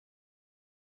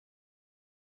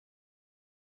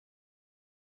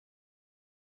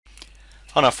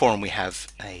On our forum we have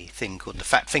a thing called the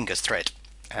Fat Fingers thread,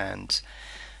 and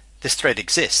this thread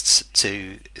exists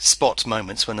to spot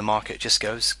moments when the market just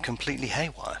goes completely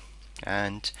haywire.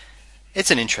 And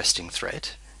it's an interesting thread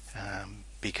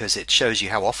because it shows you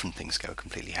how often things go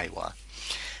completely haywire.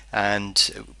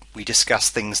 And we discuss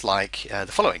things like the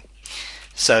following.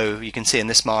 So you can see in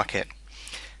this market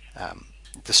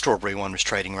the strawberry one was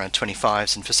trading around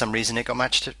 25s, and for some reason it got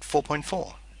matched at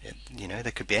 4.4.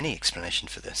 There could be any explanation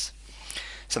for this.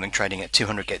 Something trading at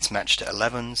 200 gets matched at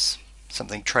 11s.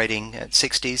 Something trading at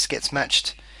 60s gets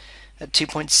matched at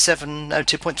 2.7, no,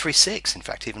 2.36, in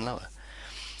fact, even lower.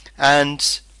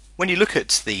 And when you look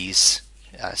at these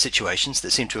situations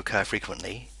that seem to occur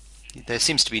frequently, there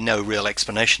seems to be no real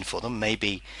explanation for them.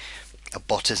 Maybe a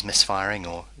bot is misfiring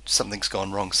or something's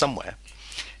gone wrong somewhere.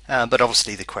 But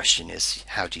obviously the question is,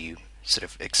 how do you sort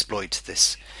of exploit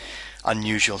this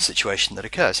unusual situation that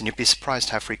occurs? And you'd be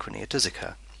surprised how frequently it does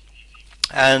occur.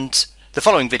 And the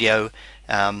following video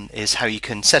is how you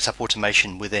can set up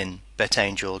automation within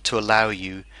BetAngel to allow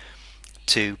you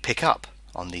to pick up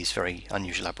on these very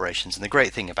unusual aberrations. And the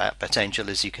great thing about BetAngel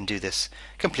is you can do this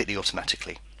completely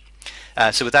automatically.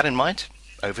 So with that in mind,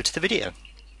 over to the video.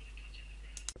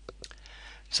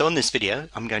 So on this video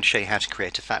I'm going to show you how to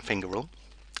create a fat finger rule,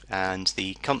 and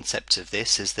the concept of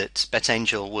this is that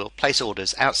BetAngel will place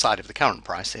orders outside of the current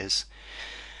prices.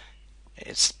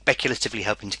 It's speculatively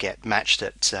hoping to get matched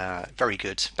at very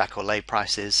good back or lay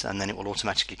prices, and then it will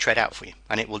automatically trade out for you.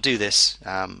 And it will do this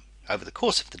over the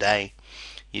course of the day.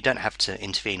 You don't have to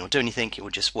intervene or do anything. It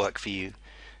will just work for you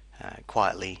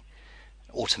quietly,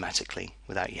 automatically,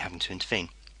 without you having to intervene.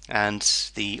 And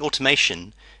the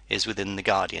automation is within the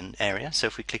Guardian area. So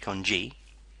if we click on G,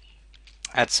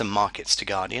 add some markets to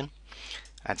Guardian,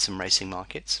 add some racing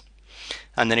markets,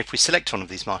 and then if we select one of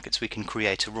these markets we can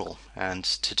create a rule. And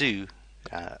to do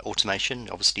automation,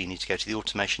 obviously you need to go to the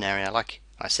automation area. Like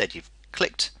I said, you've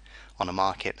clicked on a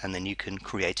market and then you can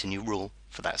create a new rule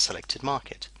for that selected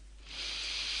market.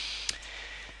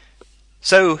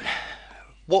 So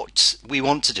what we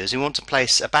want to do is we want to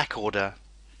place a back order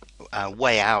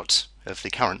way out of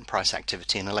the current price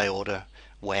activity and a lay order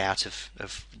way out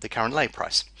of the current lay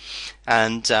price.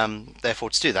 And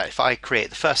therefore, to do that, if I create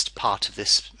the first part of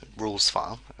this rules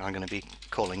file, I'm going to be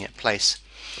calling it place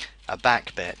a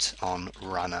back bet on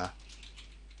runner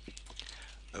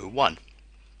 01.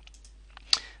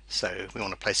 So we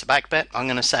want to place a back bet. I'm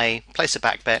going to say place a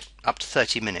back bet up to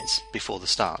 30 minutes before the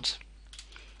start,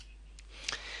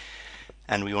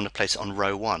 and we want to place it on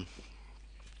row 1.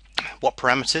 What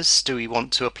parameters do we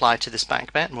want to apply to this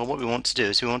back bet? Well, what we want to do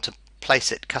is we want to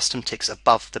place it custom ticks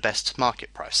above the best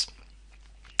market price.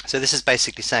 So this is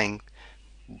basically saying,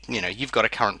 you've got a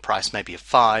current price maybe of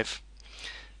 5.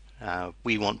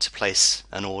 We want to place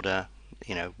an order,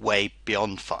 way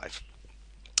beyond 5.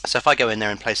 So if I go in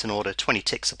there and place an order 20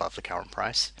 ticks above the current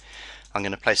price, I'm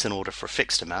going to place an order for a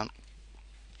fixed amount.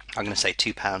 I'm going to say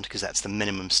 £2 because that's the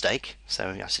minimum stake.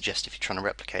 So I suggest if you're trying to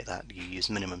replicate that, you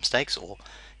use minimum stakes or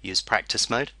use practice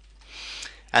mode.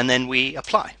 And then we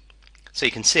apply. So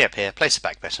you can see up here, place a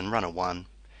back bet on runner 1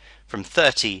 from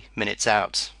 30 minutes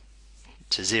out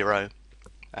to 0,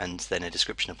 and then a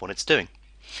description of what it's doing.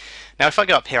 Now if I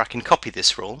go up here I can copy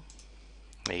this rule,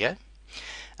 there you go,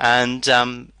 and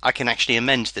I can actually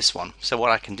amend this one. So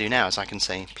what I can do now is I can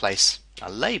say place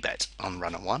a lay bet on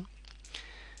runner 1,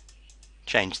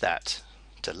 change that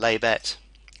to lay bet,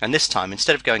 and this time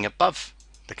instead of going above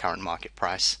the current market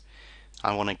price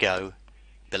I want to go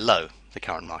below the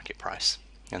current market price,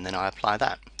 and then I apply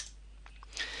that.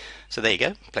 So there you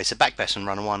go, place a back bet on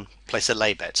runner 1, place a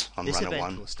lay bet on runner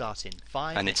 1, will start in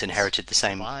 5 and it's inherited the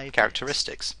same 5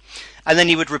 characteristics. And then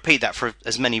you would repeat that for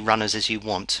as many runners as you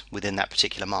want within that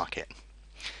particular market.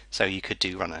 So you could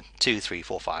do runner 2, 3,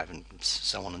 4, 5, and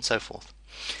so on and so forth.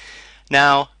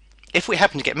 Now, if we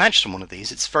happen to get matched on one of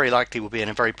these, it's very likely we'll be in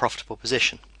a very profitable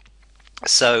position.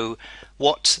 So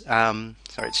what, sorry,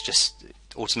 it's just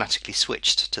automatically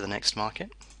switched to the next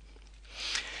market.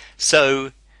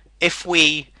 So if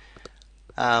we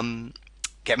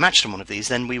get matched on one of these,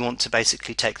 then we want to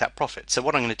basically take that profit. So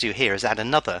what I'm going to do here is add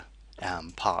another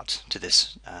part to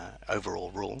this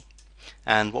overall rule,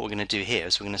 and what we're going to do here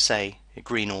is we're going to say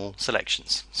green all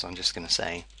selections. So I'm just going to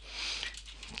say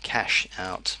cash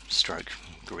out stroke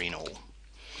green all,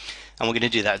 and we're going to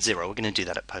do that at 0. We're going to do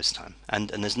that at post time, and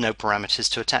there's no parameters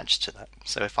to attach to that.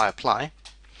 So if I apply,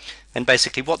 then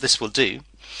basically what this will do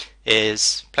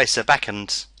is place a back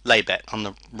and lay bet on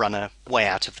the runner way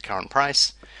out of the current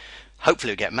price.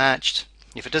 Hopefully it'll get matched.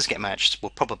 If it does get matched,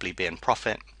 we'll probably be in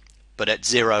profit, but at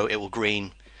 0 it will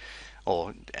green.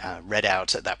 or read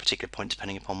out at that particular point,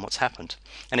 depending upon what's happened.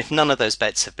 And if none of those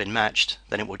bets have been matched,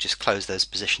 then it will just close those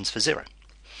positions for zero.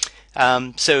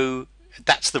 So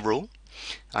that's the rule.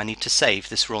 I need to save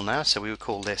this rule now, so we will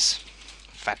call this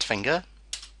fat finger.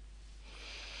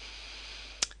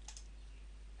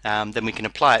 Then we can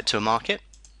apply it to a market.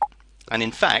 And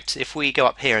in fact, if we go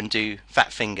up here and do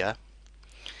fat finger,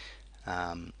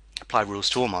 apply rules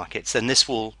to all markets, then this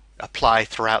will apply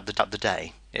throughout the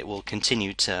day. It will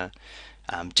continue to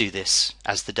do this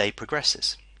as the day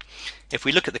progresses. If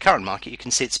we look at the current market, you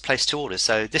can see it's placed two orders.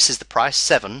 So this is the price,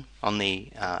 7 on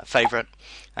the favourite,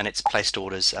 and it's placed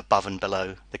orders above and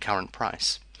below the current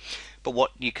price. But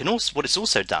what it's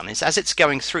also done is, as it's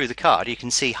going through the card, you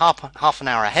can see half an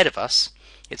hour ahead of us,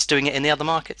 it's doing it in the other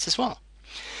markets as well.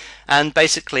 And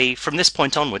basically, from this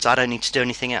point onwards, I don't need to do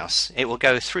anything else. It will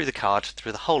go through the card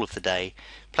through the whole of the day,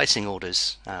 placing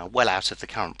orders well out of the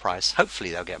current price.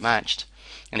 Hopefully they'll get matched,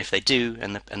 and if they do,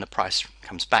 and the price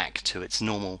comes back to its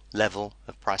normal level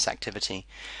of price activity,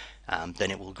 then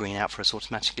it will green out for us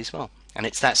automatically as well. And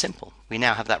it's that simple. We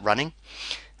now have that running.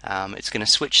 It's going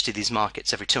to switch to these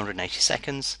markets every 280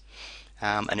 seconds,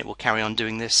 and it will carry on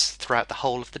doing this throughout the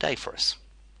whole of the day for us.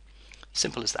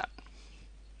 Simple as that.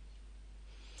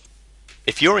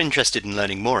 If you're interested in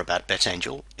learning more about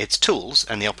BetAngel, its tools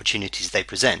and the opportunities they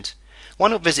present, why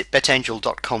not visit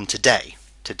betangel.com today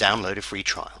to download a free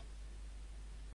trial.